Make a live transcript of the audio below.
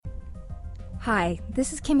Hi,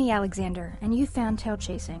 this is Kimi Alexandre, and you found Tail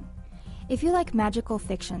Chasing. If you like magical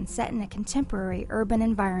fiction set in a contemporary urban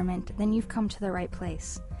environment, then you've come to the right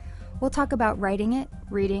place. We'll talk about writing it,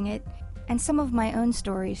 reading it, and some of my own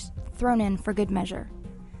stories thrown in for good measure.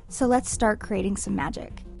 So let's start creating some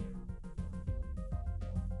magic.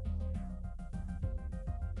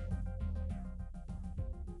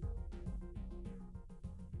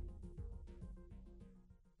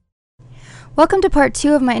 Welcome to part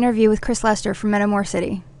 2 of my interview with Chris Lester from Metamor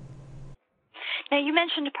City. Now, you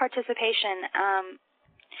mentioned participation.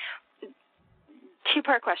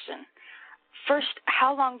 Two-part question. First,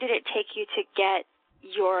 how long did it take you to get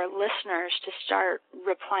your listeners to start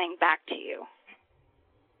replying back to you?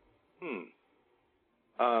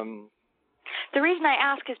 The reason I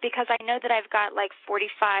ask is because I know that I've got like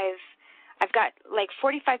 45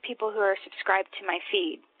 people who are subscribed to my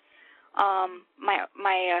feed,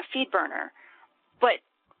 my feed burner. But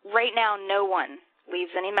right now, no one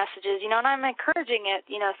leaves any messages, and I'm encouraging it,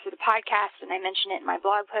 through the podcast, and I mention it in my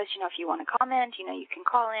blog post, if you want to comment, you can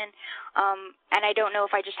call in, and I don't know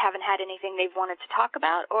if I just haven't had anything they've wanted to talk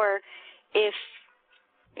about, or if,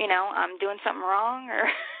 I'm doing something wrong,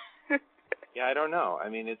 or... Yeah, I don't know. I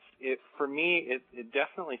mean, for me, it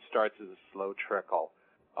definitely starts as a slow trickle.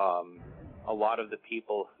 A lot of the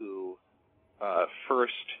people who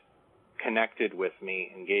first connected with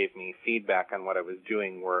me and gave me feedback on what I was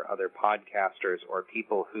doing were other podcasters or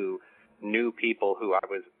people who knew people who I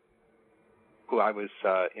was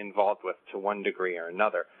involved with to one degree or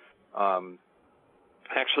another.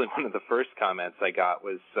 Actually, one of the first comments I got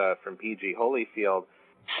was from PG Holyfield,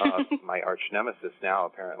 my arch nemesis now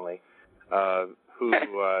apparently, who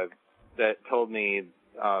that told me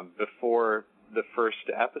before the first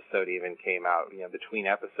episode even came out, between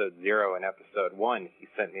episode 0 and episode 1, he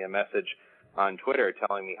sent me a message on Twitter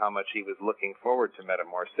telling me how much he was looking forward to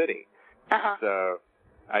Metamor City. Uh-huh. So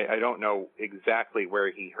I don't know exactly where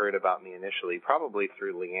he heard about me initially, probably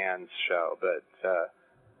through Leanne's show, but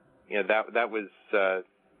that was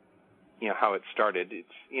how it started.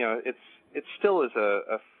 It still is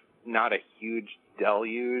a not a huge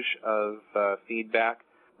deluge of feedback,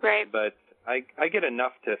 right? But I get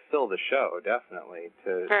enough to fill the show, definitely,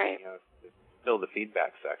 to right. Fill the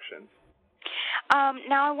feedback section.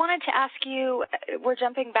 Now, I wanted to ask you, we're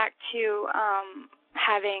jumping back to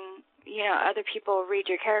having, other people read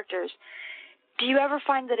your characters. Do you ever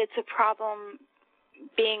find that it's a problem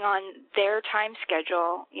being on their time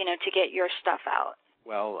schedule, to get your stuff out?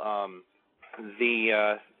 Well,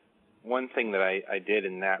 the one thing that I did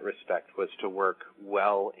in that respect was to work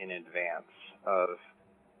well in advance of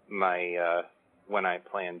my when I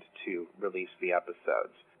planned to release the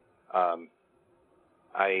episodes.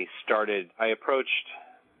 I approached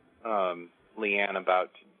Leanne about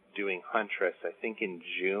doing Huntress, I think in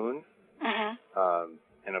June. Mm-hmm.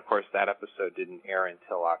 And of course that episode didn't air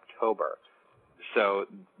until October. So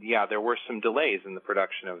yeah, there were some delays in the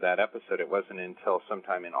production of that episode. It wasn't until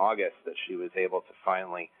sometime in August that she was able to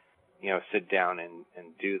finally, sit down and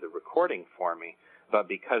do the recording for me. But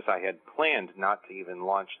because I had planned not to even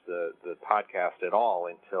launch the podcast at all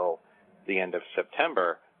until the end of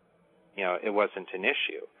September, it wasn't an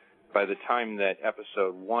issue. By the time that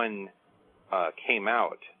episode 1 came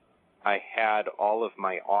out, I had all of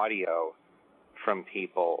my audio from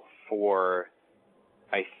people for,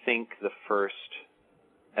 I think,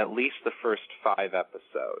 at least the first 5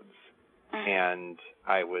 episodes. Mm-hmm. And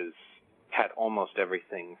I had almost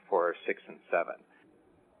everything for 6 and 7.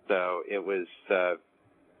 So it was,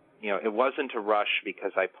 it wasn't a rush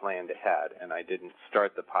because I planned ahead, and I didn't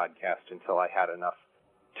start the podcast until I had enough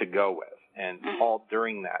to go with. And all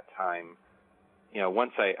during that time,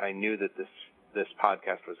 once I knew that this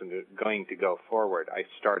podcast was going to go forward, I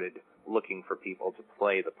started looking for people to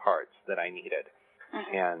play the parts that I needed,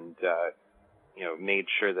 and made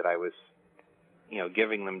sure that I was,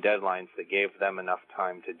 giving them deadlines that gave them enough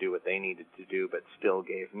time to do what they needed to do, but still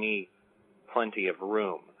gave me plenty of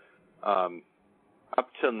room. Up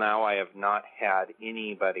till now, I have not had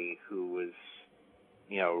anybody who was,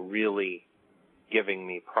 really giving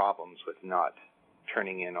me problems with not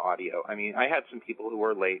turning in audio. I mean, I had some people who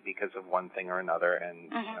were late because of one thing or another,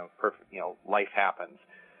 and life happens.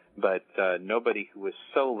 But nobody who was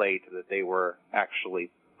so late that they were actually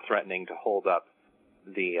threatening to hold up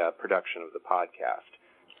the production of the podcast.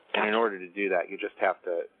 And in order to do that, you just have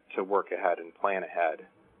to work ahead and plan ahead,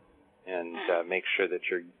 and make sure that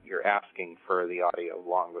you're asking for the audio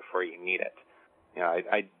long before you need it.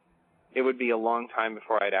 It would be a long time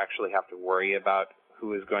before I'd actually have to worry about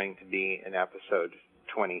who is going to be in episode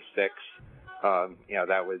 26.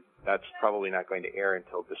 That's probably not going to air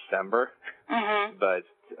until December. Mm-hmm. But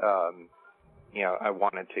I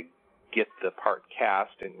wanted to get the part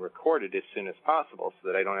cast and recorded as soon as possible so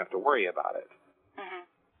that I don't have to worry about it.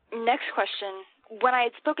 Mm-hmm. Next question. When I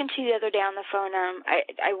had spoken to you the other day on the phone,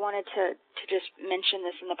 I wanted to just mention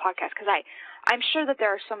this in the podcast because I'm sure that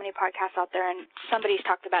there are so many podcasts out there and somebody's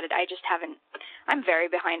talked about it. I just haven't. I'm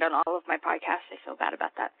very behind on all of my podcasts. I feel bad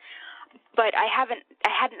about that. But I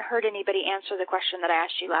hadn't heard anybody answer the question that I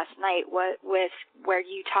asked you last night with where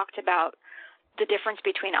you talked about the difference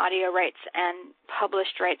between audio rights and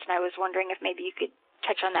published rights, and I was wondering if maybe you could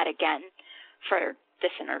touch on that again for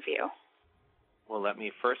this interview. Well, let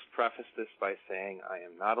me first preface this by saying I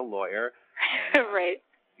am not a lawyer. Right.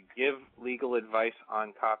 I give legal advice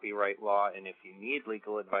on copyright law, and if you need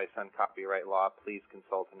legal advice on copyright law, please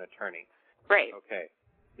consult an attorney. Right. Okay.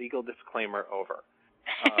 Legal disclaimer over.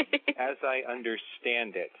 As I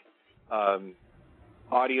understand it,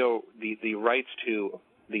 the rights to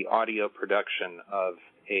the audio production of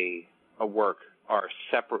a work are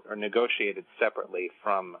separate or negotiated separately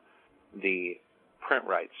from the print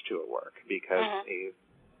rights to a work, because a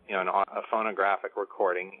phonographic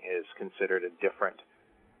recording is considered a different,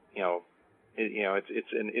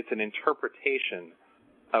 it's an interpretation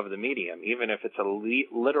of the medium, even if it's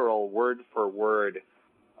a literal word for word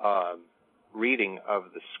reading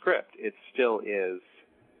of the script. It still is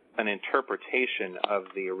an interpretation of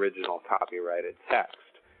the original copyrighted text,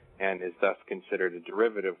 and is thus considered a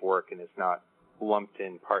derivative work and is not lumped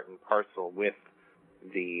in part and parcel with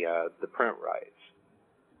the print rights.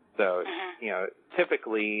 So,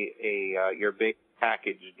 typically your big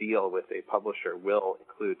package deal with a publisher will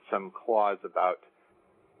include some clause about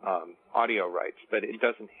audio rights, but it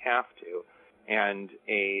doesn't have to. And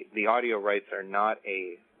the audio rights are not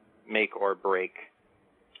a make or break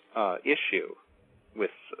issue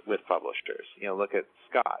with publishers. Look at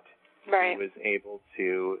Scott. Right. He was able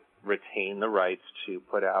to retain the rights to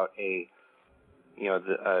put out a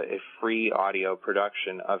free audio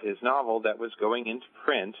production of his novel that was going into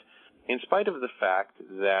print, in spite of the fact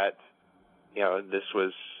that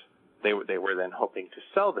they were then hoping to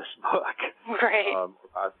sell this book. Right.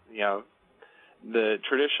 The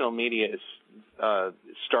traditional media is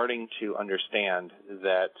starting to understand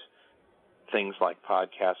that things like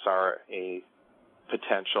podcasts are a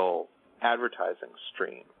potential advertising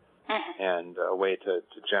stream. And a way to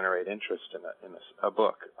generate interest in a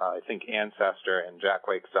book. I think Ancestor and Jack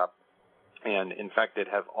Wakes Up and Infected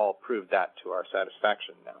have all proved that to our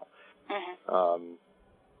satisfaction now.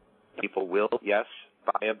 People will, yes,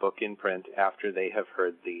 buy a book in print after they have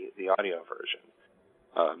heard the audio version.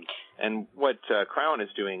 And what Crown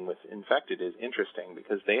is doing with Infected is interesting,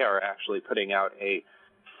 because they are actually putting out a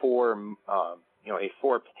four-pay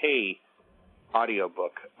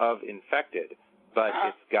audiobook of Infected, but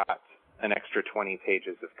it's got an extra 20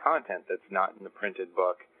 pages of content that's not in the printed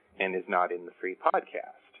book and is not in the free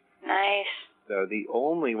podcast. Nice. So the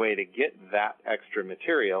only way to get that extra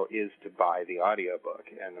material is to buy the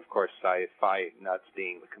audiobook. And, of course, sci-fi nuts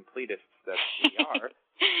being the completists that we are,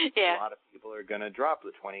 yeah. A lot of people are going to drop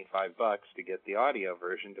the $25 to get the audio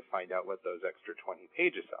version to find out what those extra 20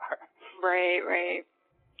 pages are. Right.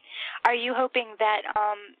 Are you hoping that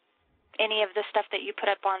any of the stuff that you put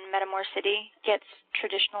up on Metamor City gets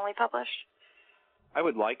traditionally published? I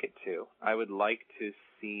would like it to. I would like to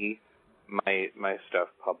see my stuff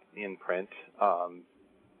in print.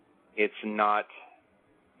 It's not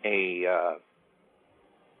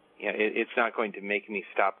it's not going to make me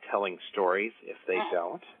stop telling stories if they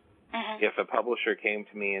don't. If a publisher came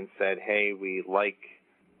to me and said, "Hey, we like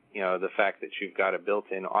the fact that you've got a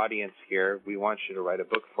built-in audience here. We want you to write a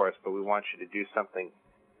book for us, but we want you to do something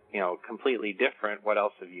completely different. What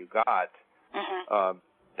else have you got?"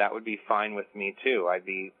 That would be fine with me too. I'd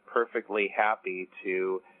be perfectly happy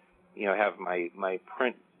to, have my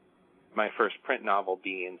first print novel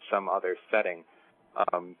be in some other setting,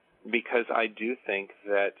 because I do think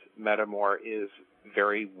that Metamor is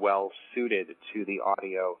very well suited to the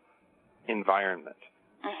audio environment.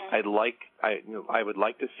 I would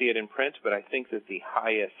like to see it in print, but I think that the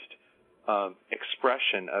highest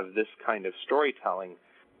expression of this kind of storytelling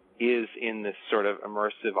is in this sort of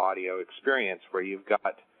immersive audio experience where you've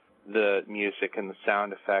got the music and the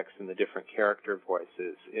sound effects and the different character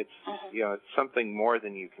voices. It's it's something more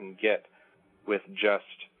than you can get with just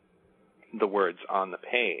the words on the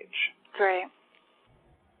page. Great.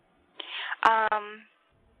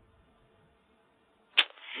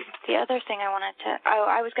 The other thing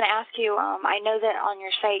I was going to ask you, I know that on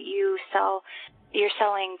your site you're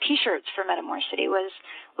selling T-shirts for Metamor City. Was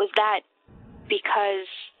that because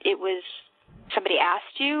it was somebody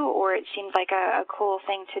asked you, or it seemed like a cool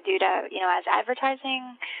thing to do to, as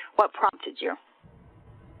advertising? What prompted you?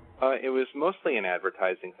 It was mostly an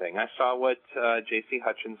advertising thing. I saw what J.C.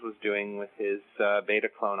 Hutchins was doing with his beta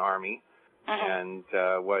clone army, and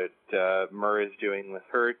what Mur is doing with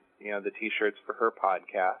her, the T-shirts for her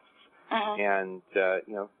podcasts, and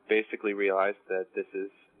basically realized that this is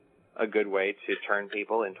a good way to turn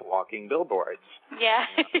people into walking billboards. Yeah.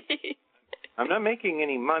 I'm not making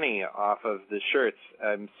any money off of the shirts.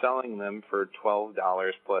 I'm selling them for $12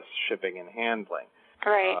 plus shipping and handling.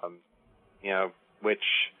 Right.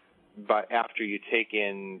 But after you take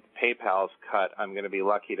in PayPal's cut, I'm going to be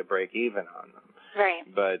lucky to break even on them. Right.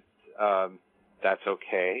 But that's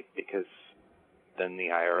okay, because then the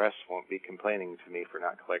IRS won't be complaining to me for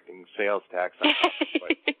not collecting sales tax on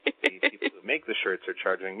what the people who make the shirts are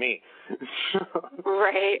charging me.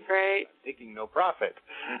 Right. I'm making no profit.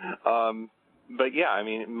 But yeah, I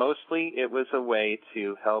mean, mostly it was a way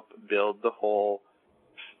to help build the whole,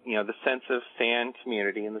 the sense of fan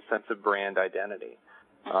community and the sense of brand identity.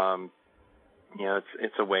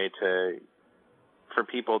 It's a way for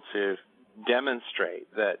people to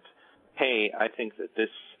demonstrate that, hey, I think that this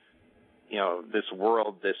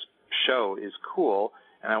world, this show is cool,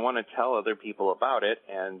 and I want to tell other people about it,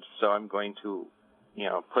 and so I'm going to,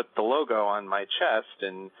 put the logo on my chest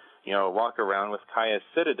and, walk around with Kaya's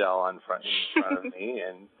Citadel in front of me,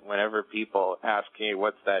 and whenever people ask, hey,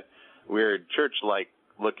 what's that weird church-like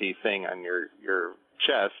looky thing on your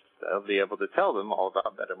chest, I'll be able to tell them all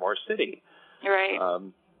about Metamor City. Right.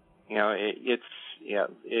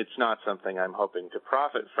 It's not something I'm hoping to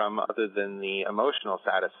profit from, other than the emotional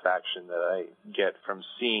satisfaction that I get from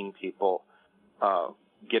seeing people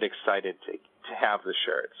get excited to have the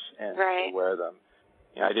shirts and to wear them.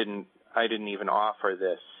 I didn't even offer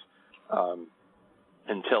this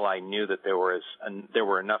until I knew that there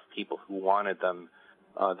were enough people who wanted them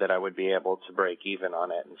that I would be able to break even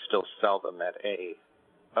on it and still sell them at a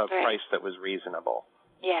price that was reasonable.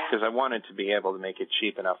 Yeah. Because I wanted to be able to make it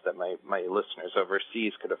cheap enough that my listeners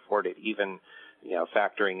overseas could afford it, even,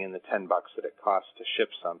 factoring in the $10 that it costs to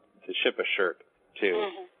ship a shirt to,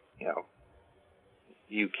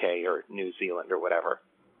 UK or New Zealand or whatever.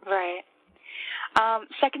 Right.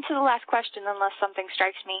 Second to the last question, unless something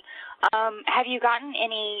strikes me, have you gotten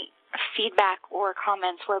any feedback or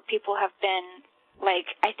comments where people have been like,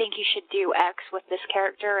 I think you should do X with this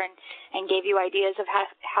character, and gave you ideas of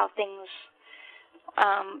how things,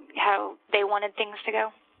 how they wanted things to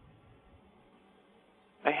go?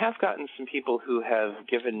 I have gotten some people who have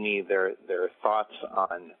given me their thoughts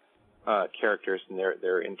on characters and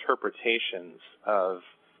their interpretations of,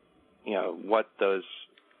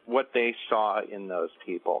 what they saw in those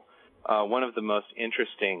people. One of the most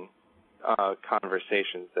interesting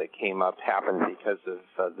conversations that came up happened because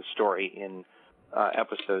of the story in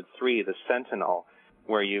episode 3, The Sentinel,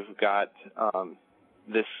 where you've got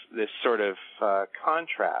this sort of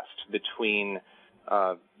contrast between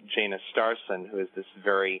Janus Starson, who is this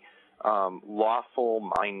very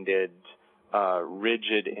lawful-minded,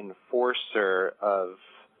 rigid enforcer of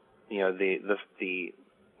the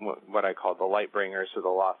what I call the Lightbringers or the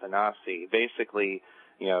Lothanasi, basically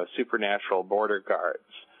supernatural border guards.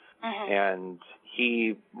 And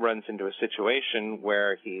he runs into a situation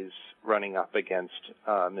where he's running up against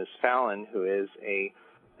Ms. Fallon, who is a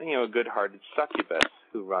good-hearted succubus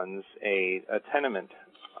who runs a tenement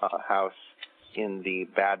house in the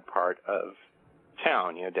bad part of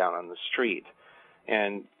town, down on the street.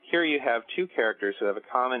 And here you have two characters who have a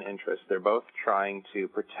common interest. They're both trying to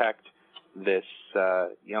protect this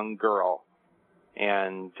young girl,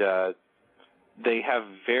 and they have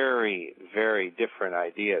very, very different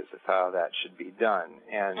ideas of how that should be done.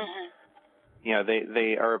 And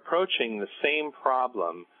they are approaching the same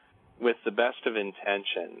problem with the best of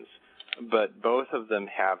intentions, but both of them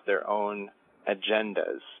have their own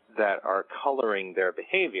agendas that are coloring their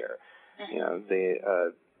behavior.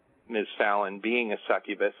 Ms. Fallon, being a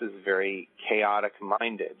succubus, is very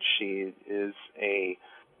chaotic-minded. She is a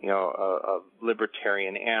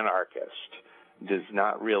libertarian anarchist, does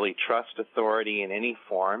not really trust authority in any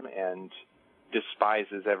form, and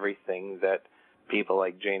despises everything that people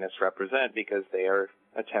like Janus represent because they are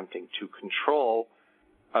attempting to control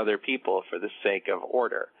other people for the sake of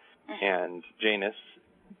order. And Janus,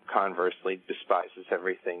 conversely, despises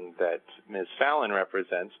everything that Ms. Fallon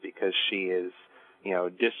represents because she is,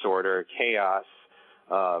 disorder, chaos,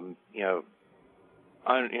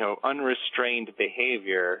 unrestrained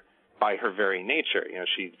behavior by her very nature.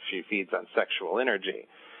 She feeds on sexual energy.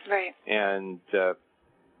 Right. And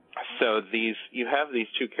so you have these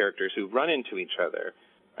two characters who run into each other,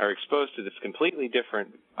 are exposed to this completely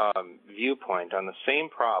different viewpoint on the same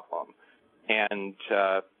problem, and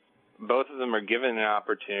both of them are given an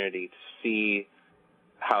opportunity to see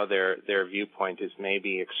how their viewpoint is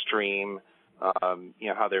maybe extreme,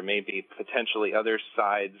 how there may be potentially other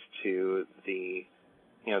sides to the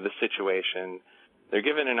situation. They're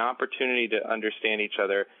given an opportunity to understand each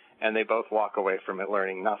other, and they both walk away from it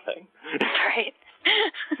learning nothing. Right.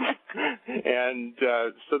 And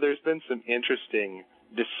so there's been some interesting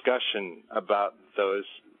discussion about those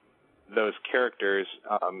characters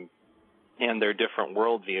and their different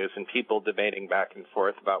worldviews, and people debating back and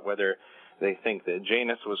forth about whether they think that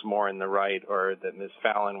Janus was more in the right or that Ms.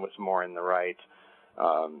 Fallon was more in the right.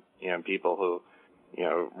 People who,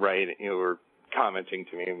 write, were commenting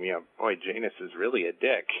to me, boy, Janus is really a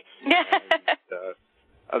dick. And,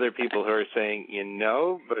 other people who are saying,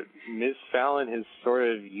 but Ms. Fallon is sort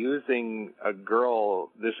of using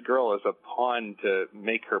this girl as a pawn to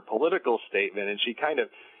make her political statement, and she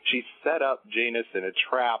set up Janus in a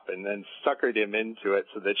trap and then suckered him into it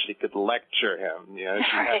so that she could lecture him. She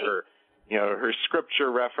had her scripture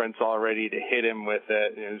reference all ready to hit him with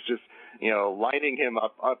it, and it's just, lining him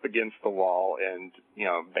up against the wall and,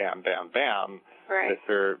 bam, bam, bam, right, with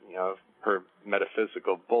her, her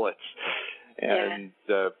metaphysical bullets. And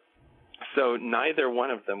so neither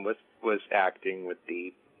one of them was acting with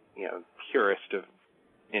the, purest of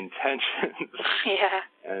intentions. Yeah.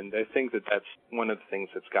 And I think that that's one of the things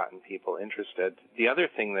that's gotten people interested. The other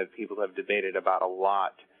thing that people have debated about a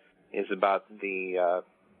lot is about the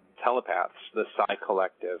telepaths, the Psi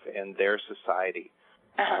Collective, and their society.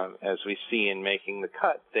 As we see in Making the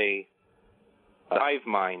Cut, the hive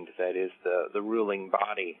mind that is the ruling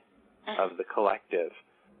body of the collective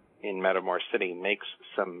in Metamor City makes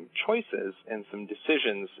some choices and some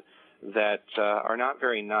decisions that are not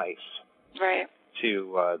very nice, right,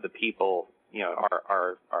 to the people,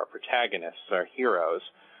 our protagonists, our heroes,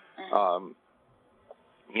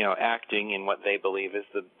 acting in what they believe is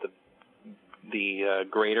the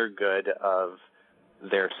greater good of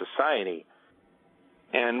their society.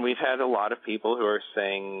 And we've had a lot of people who are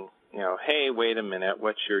saying, hey, wait a minute,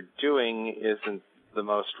 what you're doing isn't the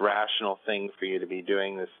most rational thing for you to be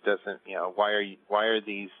doing. This doesn't, why are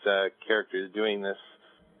these characters doing this?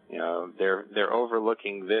 They're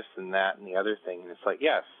overlooking this and that and the other thing. And it's like,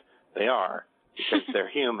 yes, they are, because they're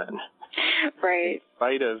human. Right. In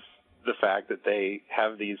spite of the fact that they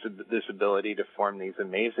have this ability to form these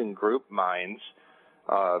amazing group minds,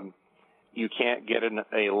 you can't get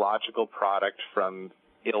a logical product from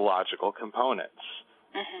illogical components.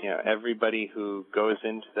 Everybody who goes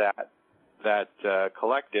into that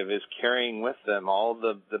collective is carrying with them all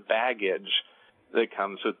the baggage that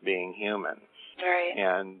comes with being human. Right.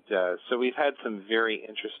 And so we've had some very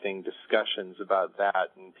interesting discussions about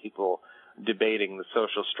that, and people debating the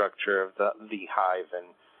social structure of the hive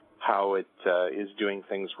and how it is doing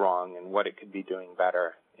things wrong and what it could be doing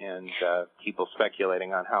better, and people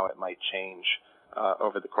speculating on how it might change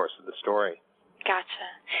over the course of the story. Gotcha.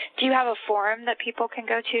 Do you have a forum that people can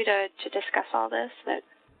go to discuss all this?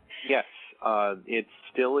 Yes. It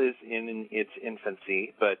still is in its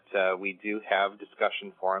infancy, but we do have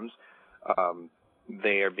discussion forums.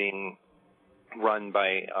 They are being run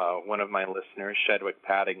by one of my listeners, Shedwick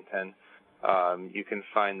Paddington. You can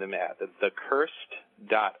find them at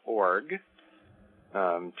thecursed.org,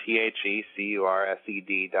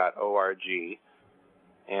 THECURSED.org.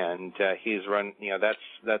 And he's run,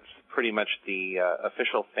 that's pretty much the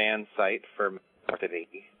official fan site for Metamor City,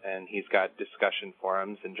 and he's got discussion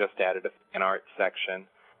forums and just added a fan art section.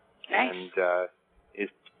 Nice. And is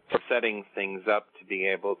setting things up to be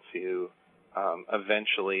able to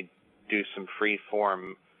eventually do some free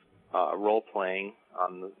form role playing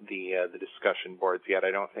on the discussion boards yet.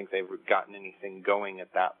 I don't think they've gotten anything going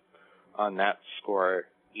on that score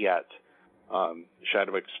yet.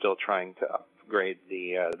 Shadwick's still trying to upgrade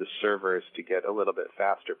the servers to get a little bit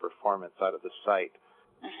faster performance out of the site.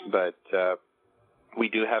 But we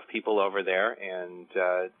do have people over there and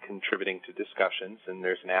contributing to discussions, and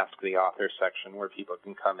there's an Ask the Author section where people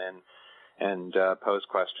can come in and pose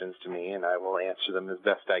questions to me, and I will answer them as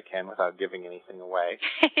best I can without giving anything away.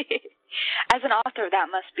 As an author, that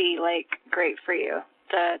must be great for you.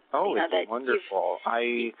 It's wonderful.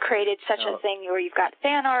 You've created such a thing where you've got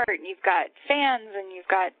fan art, and you've got fans, and you've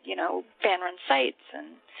got fan-run sites,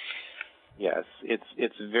 and yes,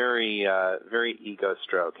 it's very very ego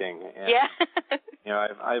stroking. And, yeah.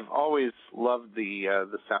 I've always loved the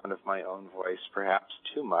sound of my own voice, perhaps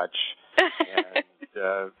too much, and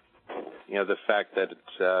the fact that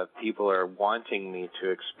people are wanting me to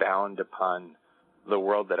expound upon the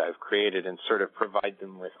world that I've created and sort of provide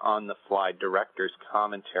them with on-the-fly director's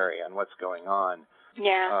commentary on what's going on.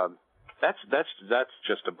 Yeah. That's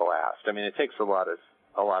just a blast. I mean, it takes a lot of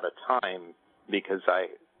time because I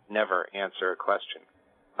never answer a question.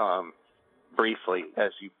 briefly,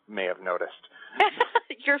 as you may have noticed.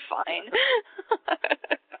 You're fine.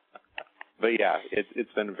 But yeah,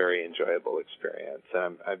 it's been a very enjoyable experience.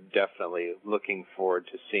 I'm definitely looking forward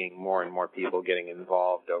to seeing more and more people getting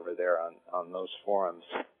involved over there on those forums.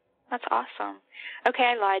 That's awesome. Okay,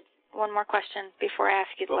 I lied. One more question before I ask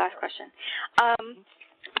you the last question.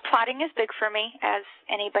 Plotting is big for me, as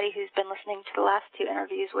anybody who's been listening to the last two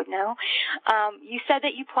interviews would know. You said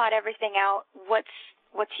that you plot everything out. What's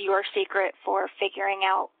your secret for figuring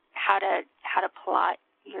out how to plot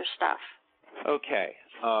your stuff? Okay.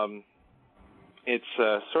 It's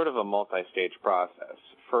sort of a multi-stage process.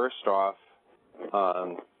 First off,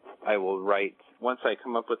 I will write, once I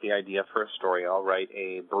come up with the idea for a story, I'll write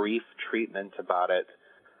a brief treatment about it,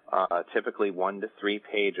 typically 1 to 3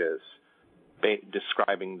 pages,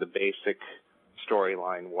 describing the basic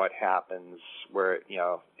storyline, what happens, where,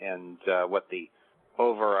 and what the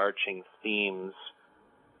overarching themes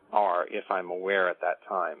are, if I'm aware at that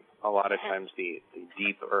time. A lot of times the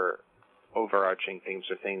deeper overarching themes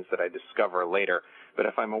are things that I discover later. But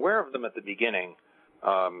if I'm aware of them at the beginning,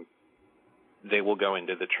 they will go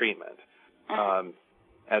into the treatment.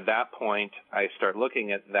 At that point, I start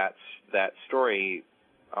looking at that story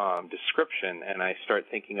description, and I start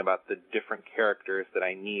thinking about the different characters that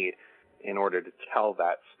I need in order to tell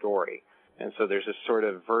that story. And so there's a sort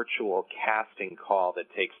of virtual casting call that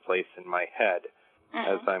takes place in my head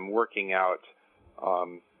as I'm working out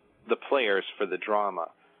the players for the drama.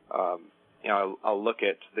 I'll look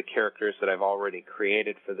at the characters that I've already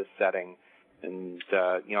created for the setting, and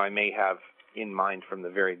I may have in mind from the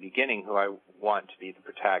very beginning who I want to be the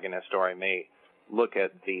protagonist, or I may look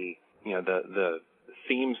at the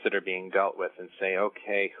themes that are being dealt with and say,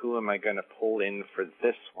 okay, who am I going to pull in for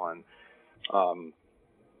this one?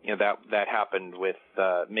 That happened with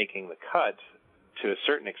making the cut to a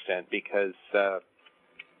certain extent, because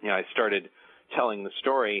I started telling the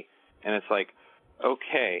story, and it's like,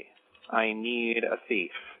 okay, I need a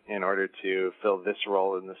thief in order to fill this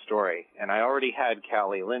role in the story. And I already had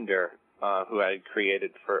Callie Linder, who I had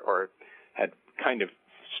created or had kind of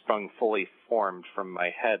sprung fully formed from my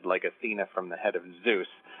head, like Athena from the head of Zeus,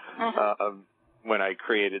 when I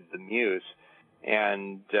created the Muse.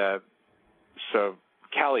 And so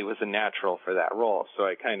Callie was a natural for that role. So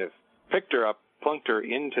I kind of picked her up, plunked her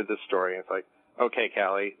into the story. It's like, okay,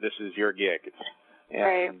 Callie, this is your gig.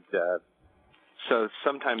 And so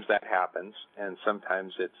sometimes that happens, and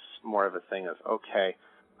sometimes it's more of a thing of, okay,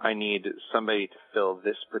 I need somebody to fill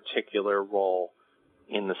this particular role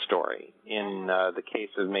in the story. In the case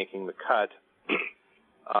of making the cut,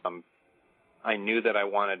 I knew that I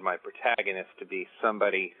wanted my protagonist to be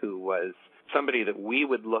somebody who was somebody that we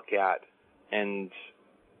would look at and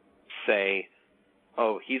say,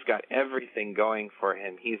 oh, he's got everything going for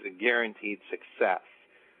him. He's a guaranteed success.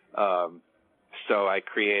 So I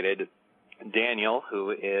created Daniel, who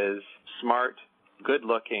is smart,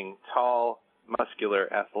 good-looking, tall,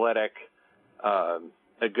 muscular, athletic,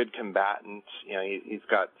 a good combatant. He's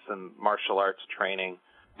got some martial arts training,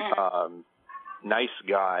 nice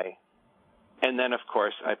guy. And then, of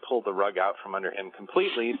course, I pulled the rug out from under him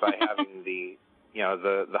completely by having the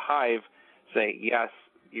hive say, yes,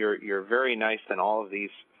 you're very nice in all of these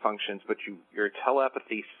functions, but your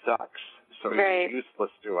telepathy sucks, so you're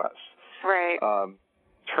useless to us. Right.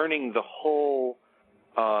 Turning the whole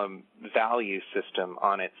value system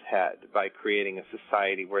on its head by creating a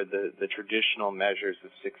society where the traditional measures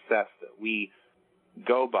of success that we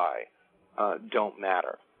go by don't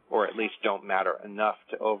matter, or at least don't matter enough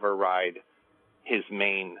to override his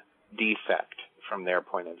main defect from their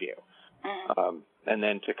point of view. And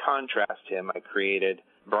then to contrast him, I created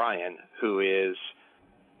Brian, who is,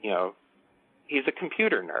 he's a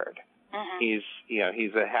computer nerd. He's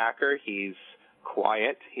a hacker. He's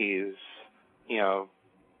quiet. He's,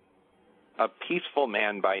 a peaceful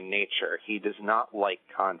man by nature. He does not like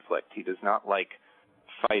conflict. He does not like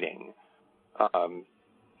fighting.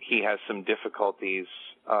 He has some difficulties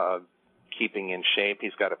keeping in shape.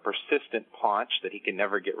 He's got a persistent paunch that he can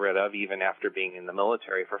never get rid of, even after being in the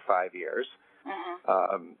military for 5 years.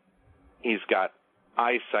 He's got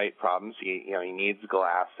eyesight problems. He needs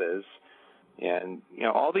glasses, and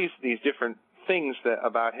all these different things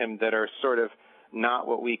about him that are sort of not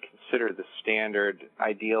what we consider the standard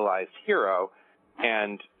idealized hero.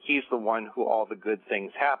 And he's the one who all the good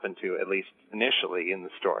things happen to, at least initially in the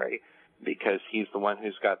story, because he's the one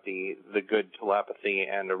who's got the good telepathy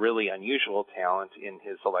and a really unusual talent in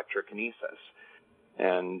his electrokinesis.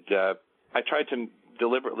 And I tried to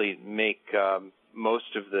deliberately make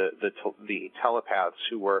most of the telepaths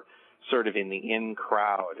who were sort of in the in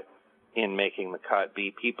crowd in making the cut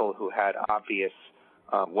be people who had obvious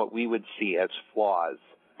what we would see as flaws,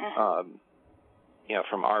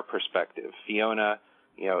 from our perspective. Fiona,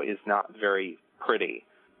 is not very pretty.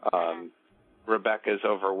 Rebecca's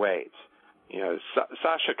overweight.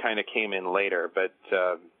 Sasha kind of came in later, but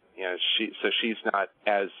she's not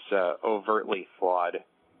as overtly flawed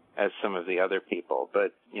as some of the other people.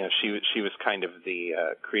 But she was kind of the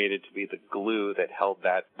created to be the glue that held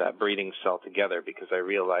that breeding cell together, because I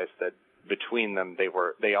realized that between them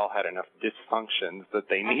they all had enough dysfunctions that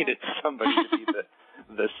they needed somebody to be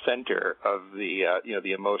the center of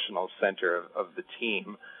the emotional center of the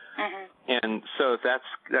team. And so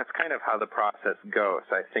that's kind of how the process goes.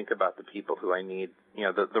 I think about the people who I need,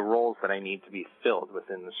 the roles that I need to be filled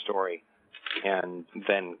within the story, and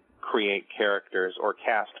then create characters or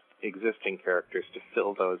cast existing characters to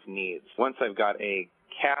fill those needs. Once I've got a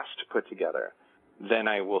cast put together, then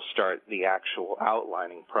I will start the actual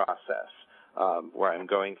outlining process, where I'm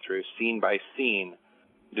going through scene by scene,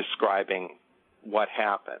 describing what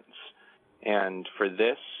happens. And for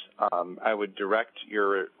this, I would direct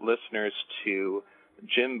your listeners to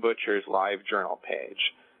Jim Butcher's live journal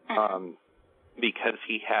page, because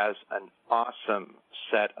he has an awesome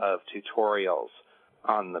set of tutorials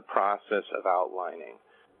on the process of outlining,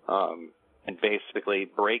 and basically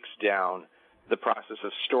breaks down the process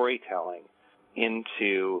of storytelling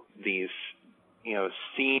into these,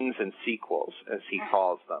 scenes and sequels, as he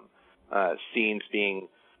calls them. Scenes being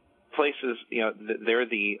places, they're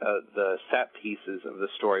the set pieces of the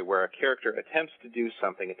story where a character attempts to do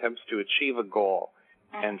something, attempts to achieve a goal,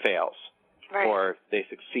 and fails. Right. Or they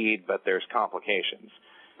succeed, but there's complications.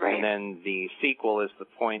 Right. And then the sequel is the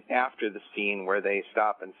point after the scene where they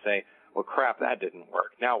stop and say, well, crap, that didn't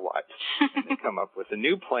work. Now what? And they come up with a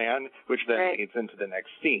new plan, which then leads into the next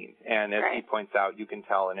scene. And as he points out, you can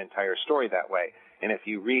tell an entire story that way. And if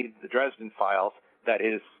you read the Dresden Files, that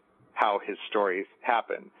is how his stories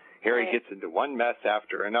happen. Harry gets into one mess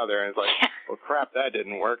after another, and it's like, well, crap, that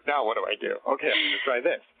didn't work. Now what do I do? Okay, I'm going to try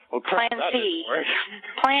this. Well, crap, Plan that C. didn't work.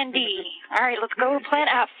 Plan D. All right, let's go with Plan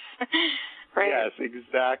F. Yes,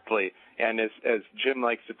 exactly. And as Jim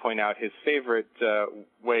likes to point out, his favorite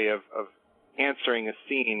way of answering a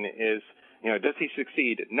scene is, does he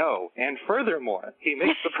succeed? No. And furthermore, he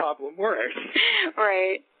makes the problem worse.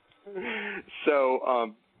 Right.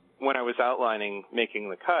 So when I was outlining Making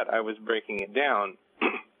the Cut, I was breaking it down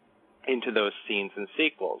into those scenes and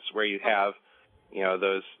sequels where you have,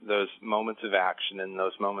 those moments of action and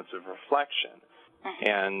those moments of reflection.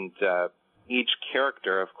 And each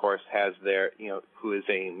character, of course, has their, who is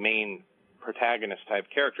a main protagonist type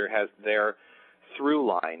character, has their through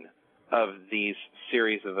line of these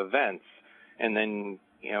series of events. And then,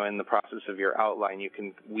 in the process of your outline, you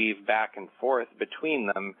can weave back and forth between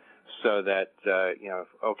them so that,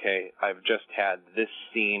 okay, I've just had this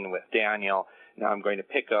scene with Daniel. Now I'm going to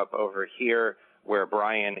pick up over here where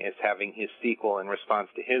Brian is having his sequel in response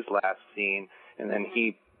to his last scene, and then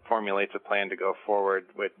he formulates a plan to go forward,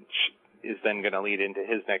 which is then going to lead into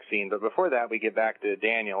his next scene. But before that, we get back to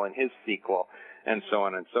Daniel and his sequel, and so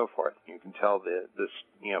on and so forth. You can tell this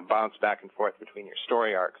bounce back and forth between your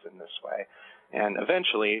story arcs in this way. And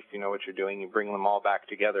eventually, if you know what you're doing, you bring them all back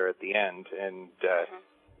together at the end and,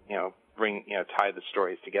 tie the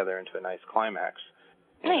stories together into a nice climax.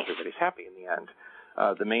 And everybody's happy in the end.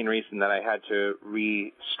 The main reason that I had to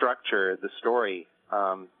restructure the story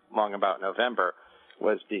long about November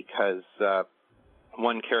was because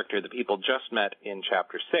one character that people just met in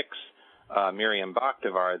Chapter 6, Miriam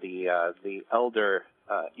Bakhtavar, the elder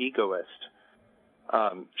egoist,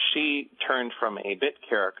 she turned from a bit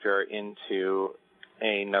character into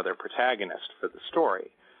another protagonist for the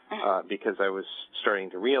story because I was starting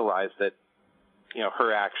to realize that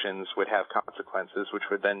her actions would have consequences, which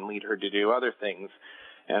would then lead her to do other things.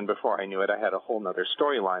 And before I knew it, I had a whole other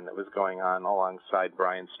storyline that was going on alongside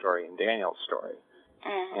Brian's story and Daniel's story.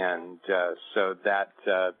 And so that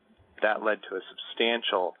led to a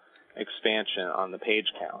substantial expansion on the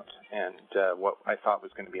page count. And what I thought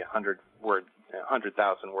was going to be a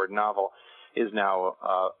 100,000 word novel is now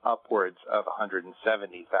upwards of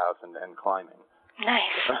 170,000 and climbing.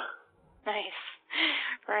 Nice. Nice.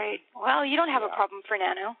 Right. Well, you don't have a problem for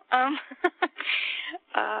Nano.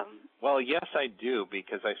 Well, yes, I do,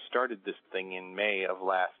 because I started this thing in May of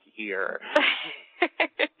last year. And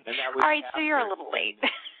that was all right, so you're a little late.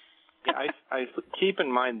 Yeah, I keep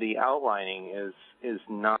in mind the outlining is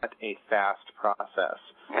not a fast process.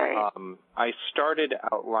 Right. I started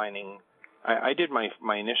outlining. I did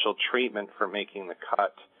my initial treatment for Making the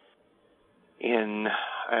Cut in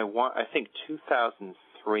I think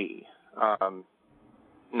 2003.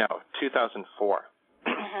 No, 2004.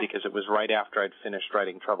 because it was right after I'd finished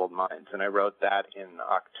writing Troubled Minds. And I wrote that in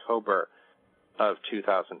October of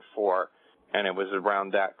 2004. And it was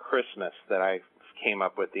around that Christmas that I came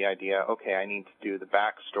up with the idea, okay, I need to do the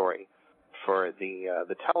backstory for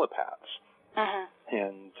the telepaths.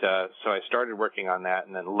 And so I started working on that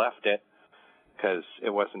and then left it because it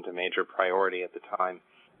wasn't a major priority at the time,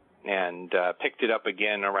 and picked it up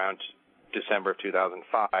again around December of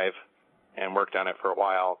 2005 and worked on it for a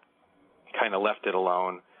while, kind of left it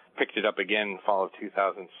alone, picked it up again fall of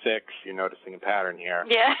 2006. You're noticing a pattern here.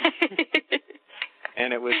 Yeah.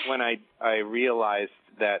 And it was when I realized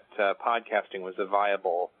that podcasting was a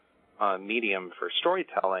viable medium for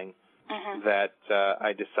storytelling that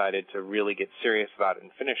I decided to really get serious about it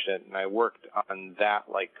and finish it. And I worked on that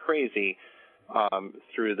like crazy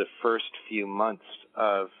through the first few months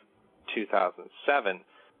of 2007,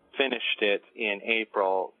 finished it in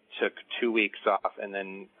April, took 2 weeks off, and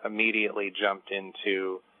then immediately jumped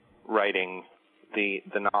into writing the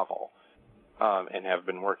novel, and have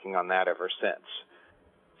been working on that ever since.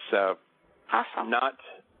 So, awesome.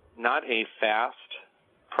 Not a fast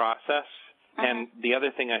process. And the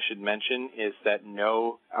other thing I should mention is that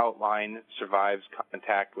no outline survives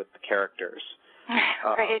contact with the characters.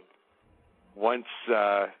 Right. Once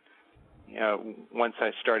I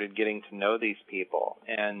started getting to know these people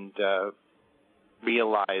and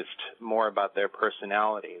realized more about their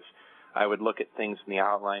personalities, I would look at things in the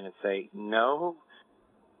outline and say, no,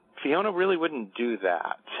 Fiona really wouldn't do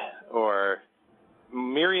that. Or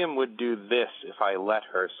Miriam would do this if I let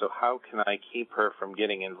her, so how can I keep her from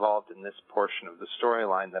getting involved in this portion of the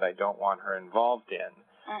storyline that I don't want her involved in?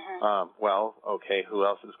 Well, okay, who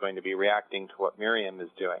else is going to be reacting to what Miriam is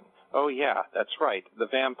doing? Oh, yeah, that's right, the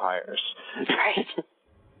vampires. Right.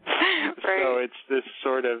 So it's this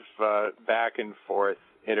sort of back and forth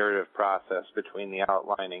iterative process between the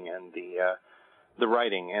outlining and the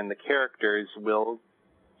writing, and the characters will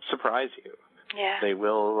surprise you. Yeah. They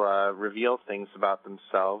will reveal things about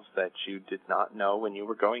themselves that you did not know when you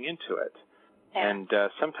were going into it. Yeah. And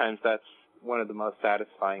sometimes that's one of the most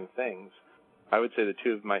satisfying things. I would say the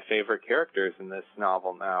two of my favorite characters in this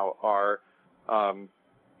novel now are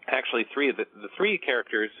actually three of the three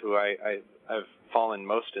characters who I've fallen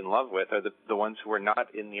most in love with are the ones who were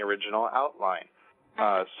not in the original outline.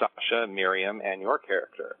 Sasha, Miriam, and your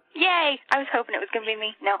character. Yay! I was hoping it was going to be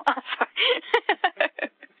me. No, I'm sorry.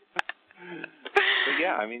 But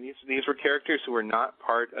yeah, I mean, these were characters who were not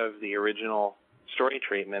part of the original story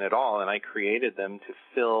treatment at all, and I created them to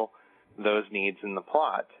fill those needs in the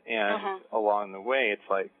plot. And along the way, it's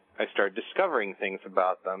like I started discovering things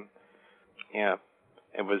about them. Yeah,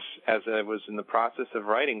 it was as I was in the process of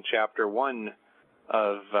writing Chapter 1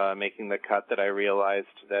 of Making the Cut that I realized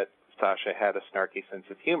that Sasha had a snarky sense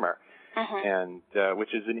of humor, and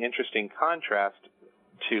which is an interesting contrast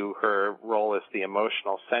to her role as the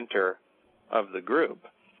emotional center of the group.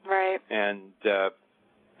 Right. And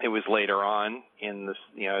it was later on in this,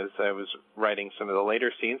 as I was writing some of the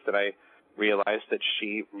later scenes, that I realized that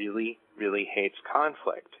she really, really hates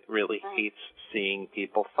conflict, really hates seeing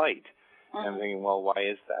people fight. And I'm thinking, well, why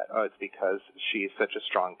is that? Oh, it's because she's such a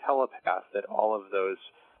strong telepath that all of those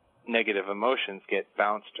negative emotions get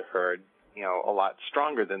bounced to her, a lot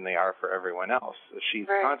stronger than they are for everyone else. She's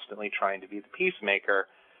constantly trying to be the peacemaker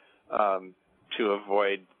to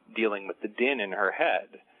avoid dealing with the din in her head.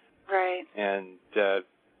 Right. And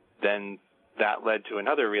then that led to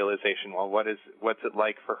another realization, well, what's it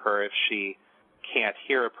like for her if she can't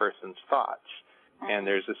hear a person's thoughts? And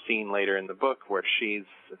there's a scene later in the book where she's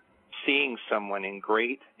seeing someone in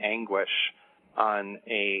great anguish on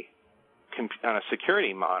a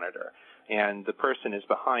security monitor, and the person is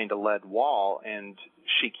behind a lead wall, and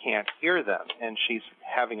she can't hear them, and she's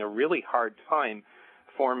having a really hard time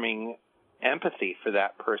forming empathy for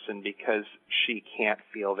that person because she can't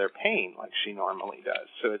feel their pain like she normally does.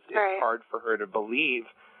 So it's hard for her to believe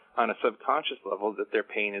on a subconscious level that their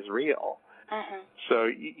pain is real. So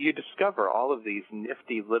you discover all of these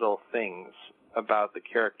nifty little things about the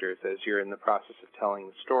characters as you're in the process of telling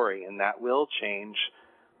the story, and that will change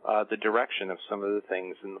the direction of some of the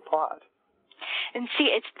things in the plot. And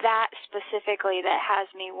see, it's that specifically that has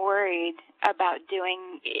me worried about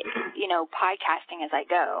doing, podcasting as I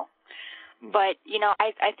go. But,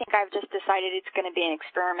 I think I've just decided it's going to be an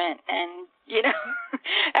experiment, and,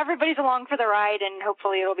 everybody's along for the ride, and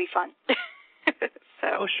hopefully it'll be fun. So.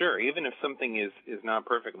 Oh, sure. Even if something is not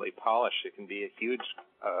perfectly polished, it can be a huge,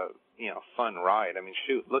 fun ride. I mean,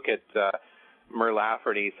 shoot, look at Mur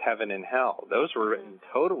Lafferty's Heaven and Hell. Those were written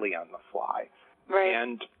totally on the fly. Right.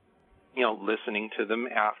 And, listening to them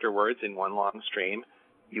afterwards in one long stream,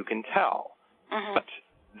 you can tell. But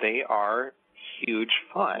they are huge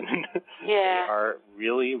fun. Yeah. They are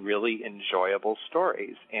really, really enjoyable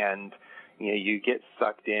stories, and you get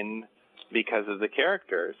sucked in because of the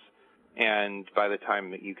characters. And by the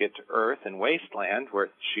time that you get to Earth and Wasteland, where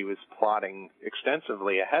she was plotting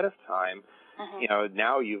extensively ahead of time,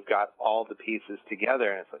 now you've got all the pieces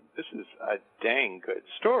together, and it's like, this is a dang good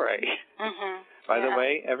story. By the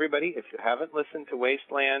way, everybody, if you haven't listened to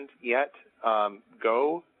Wasteland yet,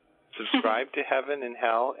 go subscribe to Heaven and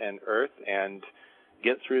Hell and Earth and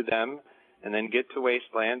get through them, and then get to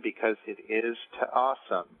Wasteland, because it is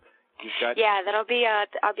awesome. That'll be.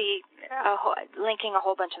 I'll be linking a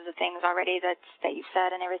whole bunch of the things already that you've said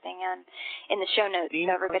and everything in the show notes, so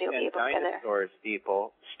everybody will be able to get there. Dinosaurs,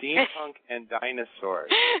 people. Steampunk and dinosaurs.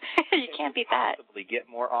 You can't beat that. Possibly get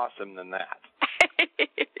more awesome than that.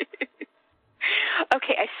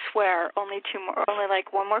 Okay, I swear, only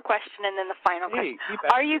one more question, and then the final question. Keep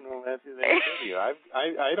asking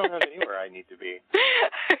I don't have anywhere I need to be.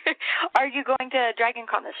 Are you going to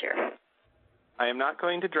DragonCon this year? I am not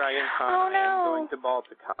going to DragonCon. Oh, no. I am going to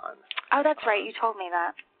Balticon. Oh, that's right. You told me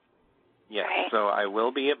that. Yes. Right. So I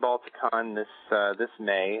will be at Balticon this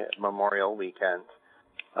May, Memorial Weekend.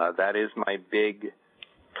 That is my big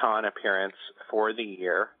con appearance for the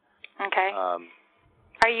year. Okay.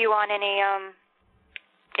 Are you on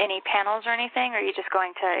any panels or anything, or are you just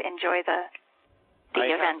going to enjoy the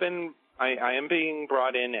event? I am being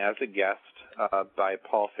brought in as a guest by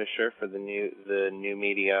Paul Fisher for the new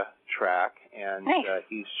media track, and nice.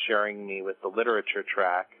 He's sharing me with the literature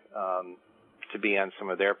track to be on some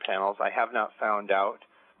of their panels. I have not found out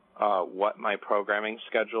what my programming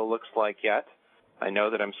schedule looks like yet. I know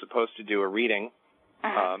that I'm supposed to do a reading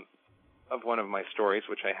of one of my stories,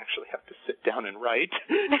 which I actually have to sit down and write.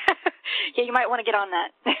 Yeah, you might want to get on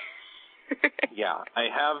that. Yeah, I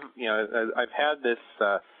have. I've had this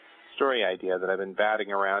story idea that I've been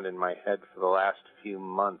batting around in my head for the last few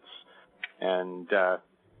months, and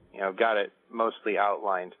got it mostly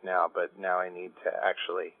outlined now. But now I need to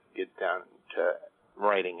actually get down to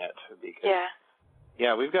writing it, because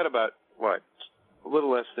we've got about a little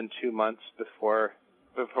less than 2 months before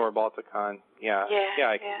Balticon.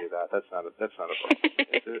 I can do that. That's not a problem.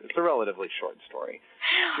 It's a relatively short story.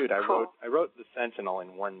 Dude, cool. I wrote The Sentinel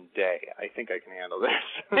in one day. I think I can handle this.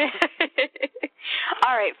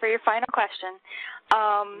 All right, for your final question,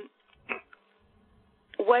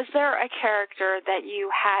 was there a character that you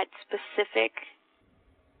had specific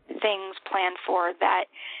things planned for that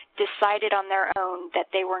decided on their own that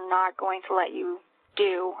they were not going to let you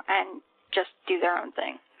do and just do their own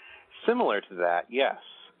thing? Similar to that, yes.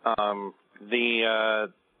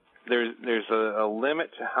 There's a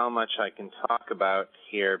limit to how much I can talk about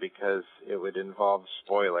here, because it would involve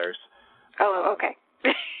spoilers. Oh, okay.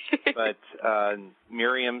 But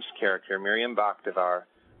Miriam's character, Miriam Bakhtavar,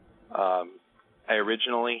 I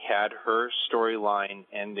originally had her storyline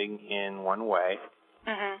ending in one way,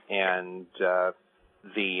 and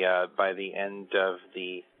by the end of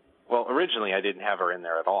originally I didn't have her in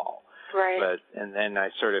there at all. Right. And then I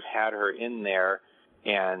sort of had her in there,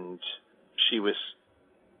 and she was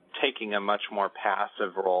taking a much more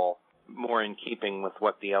passive role, more in keeping with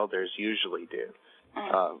what the elders usually do,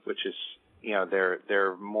 which is,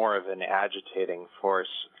 they're more of an agitating force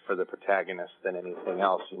for the protagonist than anything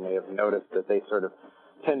else. You may have noticed that they sort of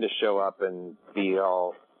tend to show up and be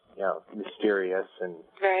all, mysterious and,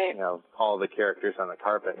 all the characters on the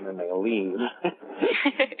carpet, and then they leave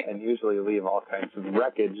and usually leave all kinds of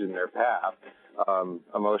wreckage in their path,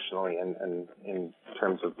 emotionally and in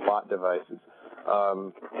terms of plot devices.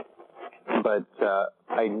 But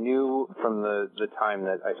I knew from the time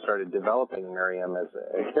that I started developing Miriam as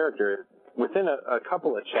a character, within a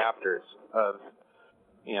couple of chapters of,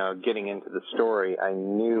 getting into the story, I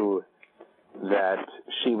knew that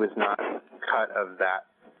she was not cut of that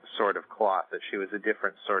sort of cloth, that she was a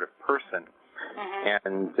different sort of person.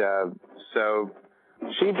 And so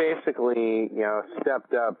she basically,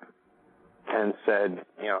 stepped up and said,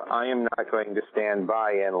 I am not going to stand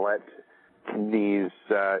by and let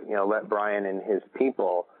let Brian and his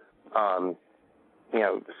people,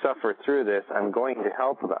 suffer through this. I'm going to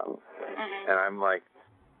help them. And I'm like,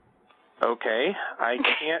 okay, I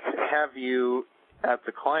can't have you at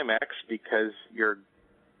the climax because you're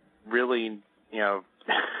really, you're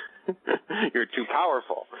too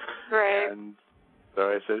powerful. Right. And so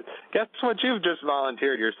I said, guess what you've just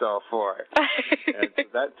volunteered yourself for? And so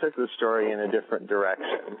that took the story in a different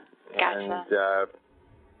direction. Gotcha. And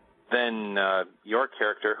then your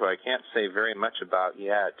character, who I can't say very much about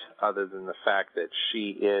yet, other than the fact that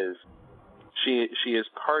she is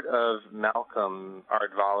part of Malcolm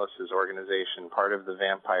Ardvalis' organization, part of the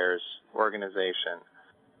Vampires organization,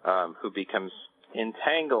 who becomes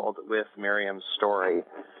entangled with Miriam's story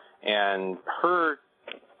and her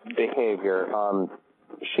behavior.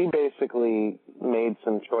 She basically made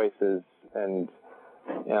some choices and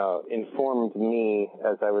informed me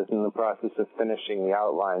as I was in the process of finishing the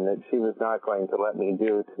outline that she was not going to let me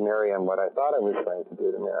do to Miriam what I thought I was going to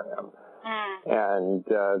do to Miriam. And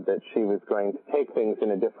that she was going to take things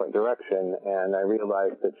in a different direction, and I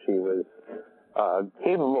realized that she was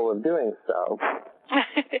capable of doing so.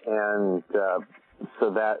 And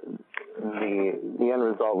so that the end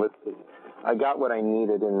result was I got what I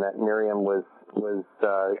needed in that Miriam was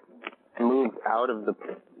moved out of the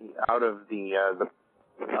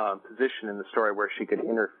position in the story where she could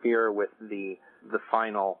interfere with the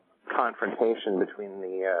final confrontation between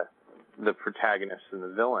the protagonist and the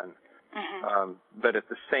villain. But at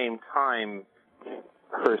the same time,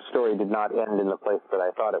 her story did not end in the place that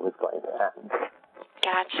I thought it was going to end.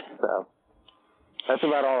 Gotcha. So that's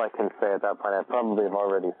about all I can say at that point. I probably have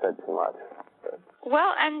already said too much.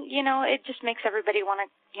 Well, and, it just makes everybody want to,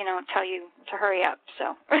 tell you to hurry up,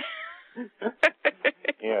 so.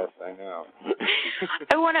 Yes, I know.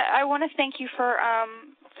 I want to thank you for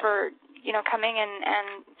coming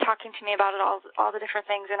and talking to me about it, all the different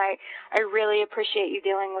things, and I really appreciate you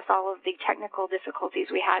dealing with all of the technical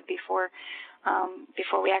difficulties we had before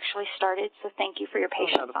we actually started. So thank you for your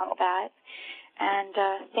patience on that, and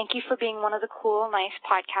thank you for being one of the cool, nice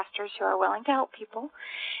podcasters who are willing to help people,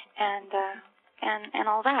 and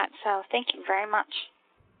all that. So thank you very much.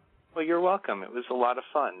 Well, you're welcome. It was a lot of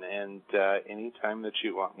fun, and any time that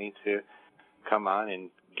you want me to come on and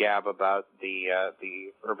gab about the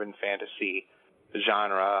urban fantasy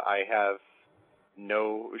genre, I have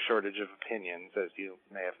no shortage of opinions, as you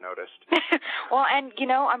may have noticed. Well, and,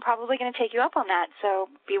 I'm probably going to take you up on that, so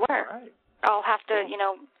beware. All right. I'll have to,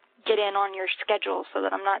 get in on your schedule so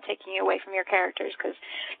that I'm not taking you away from your characters, because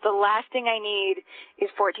the last thing I need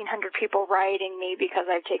is 1,400 people rioting me because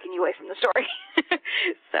I've taken you away from the story.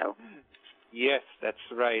 So. Yes, that's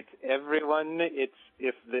right. Everyone, if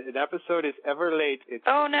an episode is ever late, it's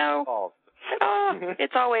no. fault. Oh,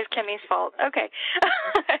 it's always Kimmy's fault. Okay.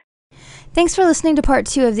 Thanks for listening to part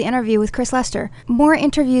 2 of the interview with Chris Lester. More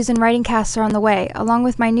interviews and writing casts are on the way, along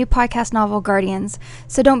with my new podcast novel, Guardians,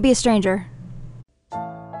 so don't be a stranger.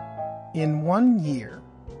 In 1 year,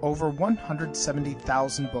 over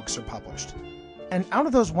 170,000 books are published. And out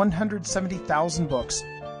of those 170,000 books,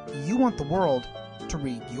 you want the world to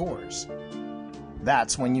read yours.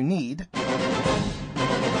 That's when you need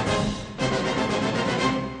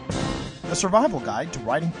The Survival Guide to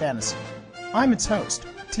Writing Fantasy. I'm its host,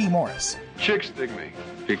 T. Morris. Chicks dig me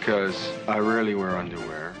because I rarely wear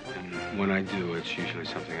underwear, and when I do, it's usually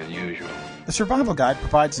something unusual. The Survival Guide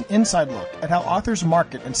provides an inside look at how authors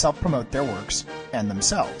market and self-promote their works and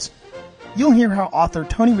themselves. You'll hear how author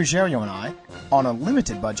Tony Ruggiero and I, on a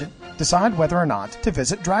limited budget, decide whether or not to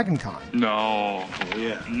visit DragonCon. No. Oh,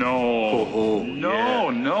 yeah. No. Oh, no,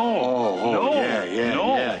 yeah. no. Oh, no. yeah.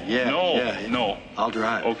 No. Yeah. No. Yeah. No. I'll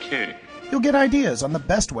drive. Okay. You'll get ideas on the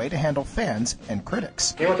best way to handle fans and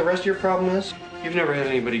critics. You know what the rest of your problem is? You've never had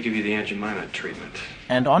anybody give you the Aunt Jemima treatment.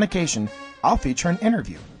 And on occasion, I'll feature an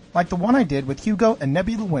interview, like the one I did with Hugo and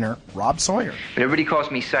Nebula winner Rob Sawyer. Everybody calls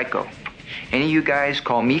me Psycho. Any of you guys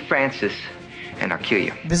call me Francis, and I'll kill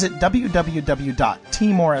you. Visit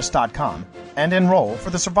www.tmorris.com and enroll for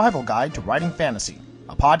The Survival Guide to Writing Fantasy,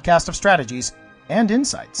 a podcast of strategies and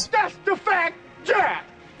insights. That's the fact, Jack!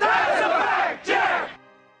 That's the fact, Jack!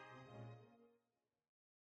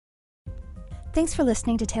 Thanks for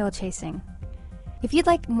listening to Tail Chasing. If you'd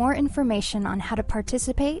like more information on how to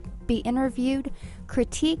participate, be interviewed,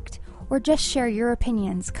 critiqued, or just share your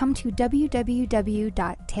opinions, come to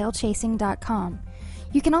www.tailchasing.com.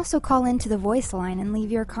 You can also call into the voice line and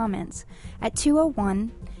leave your comments at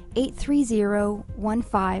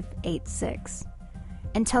 201-830-1586.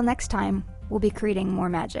 Until next time, we'll be creating more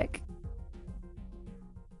magic.